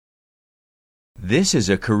This is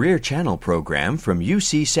a Career Channel program from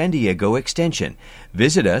UC San Diego Extension.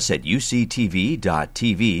 Visit us at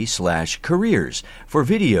uctv.tv/careers for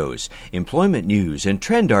videos, employment news, and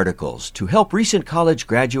trend articles to help recent college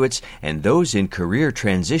graduates and those in career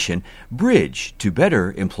transition bridge to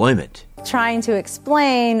better employment. Trying to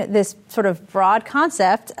explain this sort of broad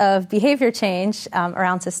concept of behavior change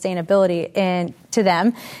around sustainability to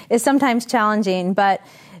them is sometimes challenging, but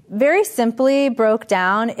very simply broke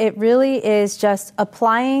down, it really is just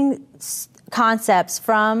applying concepts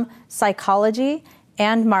from psychology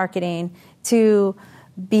and marketing to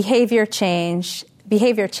behavior changes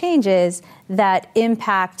that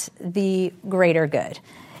impact the greater good.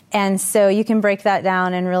 And so you can break that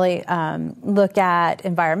down and really look at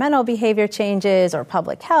environmental behavior changes or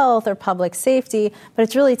public health or public safety, but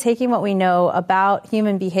it's really taking what we know about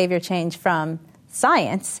human behavior change from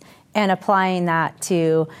science and applying that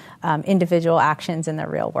to individual actions in the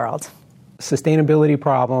real world. Sustainability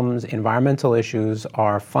problems, environmental issues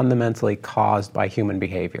are fundamentally caused by human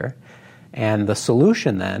behavior. And the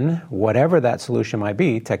solution then, whatever that solution might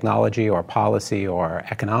be, technology or policy or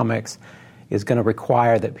economics, is going to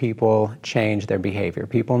require that people change their behavior.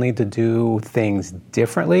 People need to do things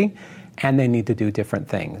differently, and they need to do different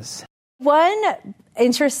things. One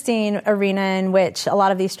interesting arena in which a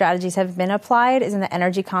lot of these strategies have been applied is in the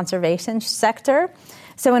energy conservation sector.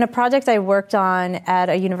 So in a project I worked on at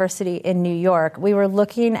a university in New York, we were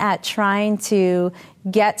looking at trying to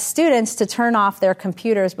get students to turn off their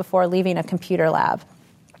computers before leaving a computer lab.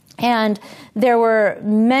 And there were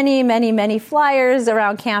many, many, many flyers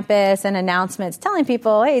around campus and announcements telling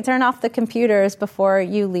people, hey, turn off the computers before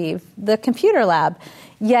you leave the computer lab.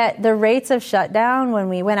 Yet the rates of shutdown, when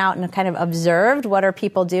we went out and kind of observed what are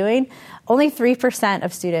people doing, only 3%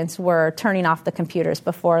 of students were turning off the computers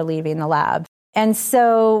before leaving the lab. And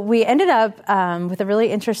so we ended up with a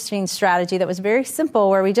really interesting strategy that was very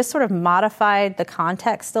simple, where we just sort of modified the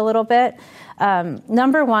context a little bit.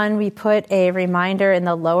 Number one, we put a reminder in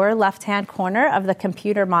the lower left-hand corner of the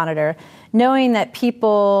computer monitor, knowing that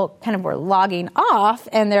people kind of were logging off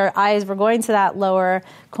and their eyes were going to that lower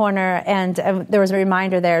corner, and there was a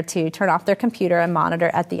reminder there to turn off their computer and monitor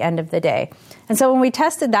at the end of the day. And so when we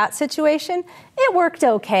tested that situation, it worked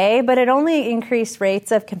okay, but it only increased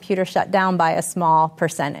rates of computer shutdown by a small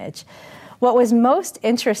percentage. What was most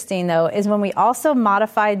interesting, though, is when we also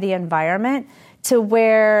modified the environment to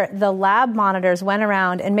where the lab monitors went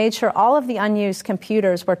around and made sure all of the unused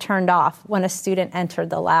computers were turned off when a student entered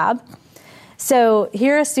the lab. So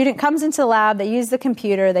here a student comes into the lab, they use the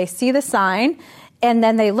computer, they see the sign, and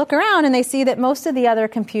then they look around and they see that most of the other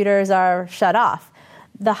computers are shut off.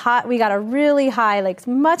 We got a really high,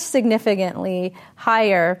 much significantly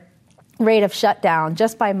higher rate of shutdown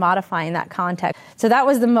just by modifying that context. So that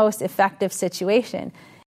was the most effective situation.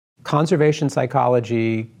 Conservation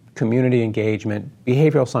psychology, community engagement,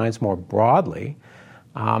 behavioral science more broadly,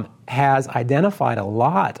 has identified a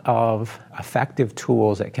lot of effective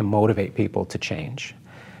tools that can motivate people to change.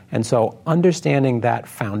 And so understanding that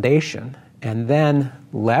foundation and then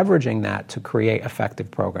leveraging that to create effective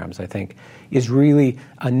programs, I think, is really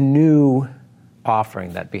a new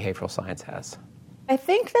offering that behavioral science has. I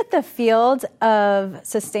think that the field of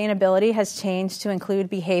sustainability has changed to include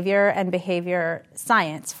behavior and behavior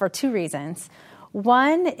science for two reasons.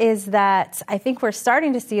 One is that I think we're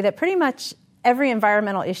starting to see that pretty much every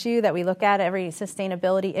environmental issue that we look at, every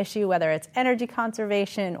sustainability issue, whether it's energy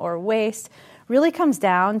conservation or waste, really comes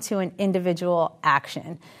down to an individual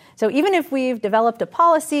action. So even if we've developed a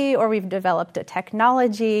policy or we've developed a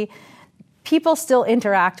technology, people still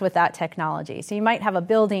interact with that technology. So you might have a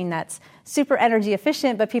building that's super energy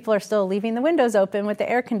efficient, but people are still leaving the windows open with the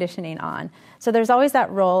air conditioning on. So there's always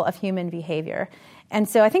that role of human behavior. And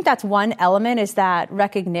so I think that's one element, is that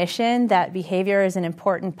recognition that behavior is an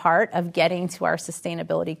important part of getting to our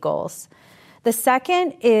sustainability goals. The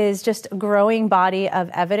second is just a growing body of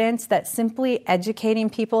evidence that simply educating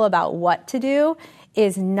people about what to do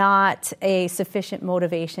is not a sufficient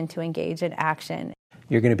motivation to engage in action.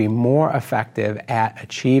 You're going to be more effective at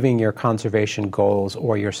achieving your conservation goals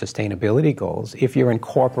or your sustainability goals if you're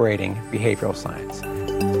incorporating behavioral science.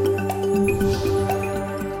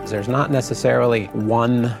 There's not necessarily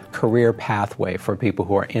one career pathway for people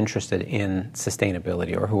who are interested in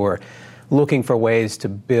sustainability or who are looking for ways to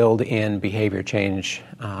build in behavior change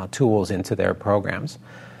tools into their programs.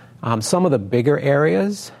 Some of the bigger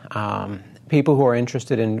areas, people who are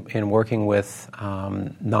interested in working with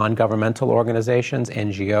non-governmental organizations,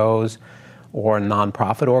 NGOs, or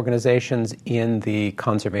nonprofit organizations in the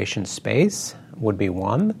conservation space would be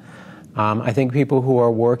one. I think people who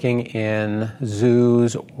are working in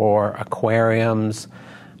zoos or aquariums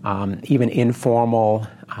even informal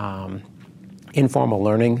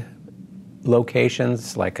learning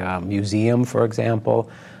locations like a museum, for example,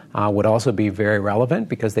 would also be very relevant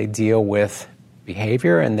because they deal with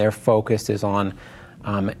behavior and their focus is on,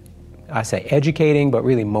 I say educating, but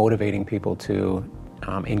really motivating people to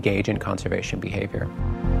engage in conservation behavior.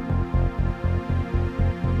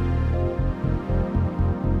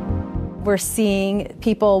 We're seeing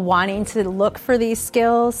people wanting to look for these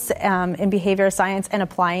skills in behavior science and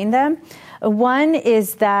applying them. One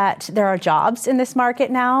is that there are jobs in this market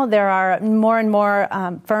now. There are more and more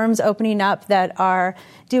firms opening up that are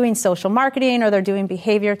doing social marketing or they're doing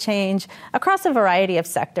behavior change across a variety of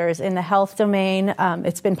sectors. In the health domain,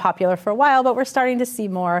 it's been popular for a while, but we're starting to see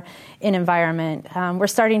more in environment. We're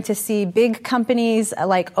starting to see big companies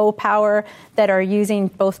like O-Power that are using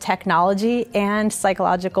both technology and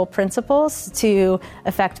psychological principles to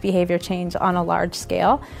affect behavior change on a large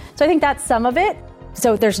scale. So I think that's some of it.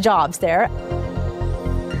 So there's jobs there.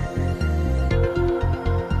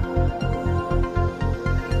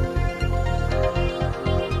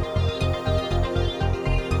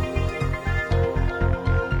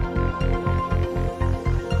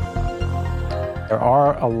 There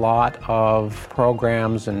are a lot of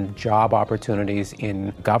programs and job opportunities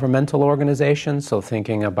in governmental organizations, so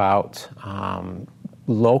thinking about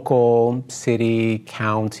local, city,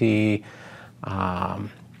 county,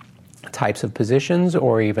 types of positions,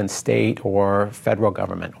 or even state or federal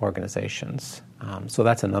government organizations. So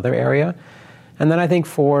that's another area. And then I think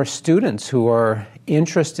for students who are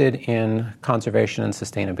interested in conservation and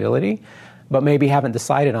sustainability, but maybe haven't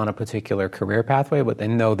decided on a particular career pathway, but they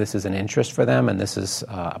know this is an interest for them and this is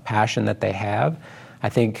a passion that they have, I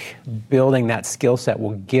think building that skill set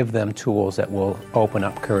will give them tools that will open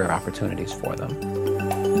up career opportunities for them.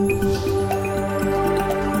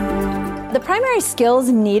 The primary skills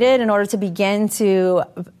needed in order to begin to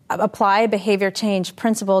apply behavior change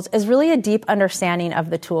principles is really a deep understanding of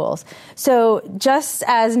the tools. So just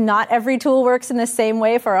as not every tool works in the same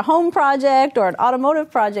way for a home project or an automotive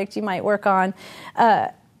project you might work on,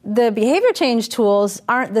 the behavior change tools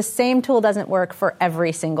aren't the same tool doesn't work for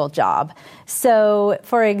every single job. So,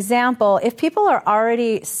 for example, if people are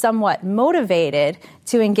already somewhat motivated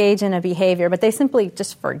to engage in a behavior, but they simply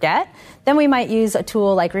just forget, then we might use a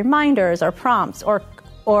tool like reminders or prompts or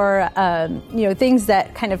things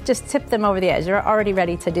that kind of just tip them over the edge. They're already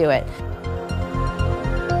ready to do it.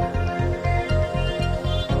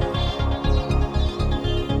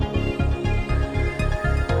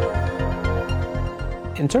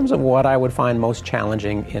 In terms of what I would find most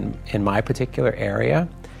challenging in my particular area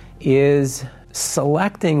is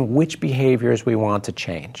selecting which behaviors we want to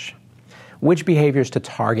change, which behaviors to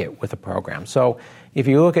target with a program. So if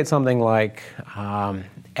you look at something like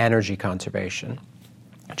energy conservation,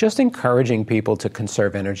 just encouraging people to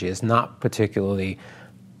conserve energy is not particularly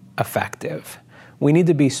effective. We need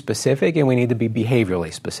to be specific and we need to be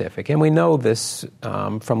behaviorally specific. And we know this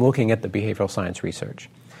from looking at the behavioral science research.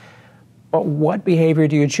 But what behavior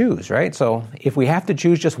do you choose, right? So if we have to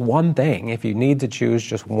choose just one thing, if you need to choose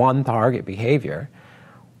just one target behavior,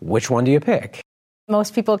 which one do you pick?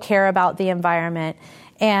 Most people care about the environment.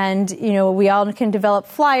 And, we all can develop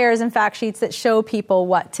flyers and fact sheets that show people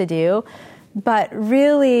what to do. But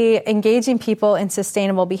really engaging people in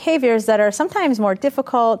sustainable behaviors that are sometimes more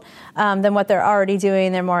difficult than what they're already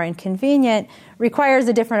doing, they're more inconvenient, requires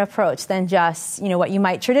a different approach than just, what you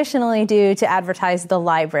might traditionally do to advertise the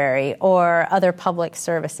library or other public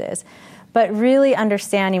services. But really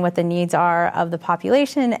understanding what the needs are of the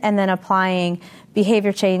population and then applying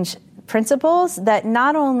behavior change principles that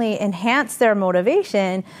not only enhance their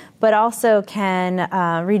motivation, but also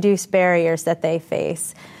can reduce barriers that they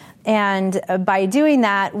face. And by doing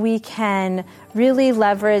that, we can really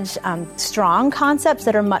leverage strong concepts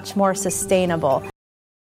that are much more sustainable.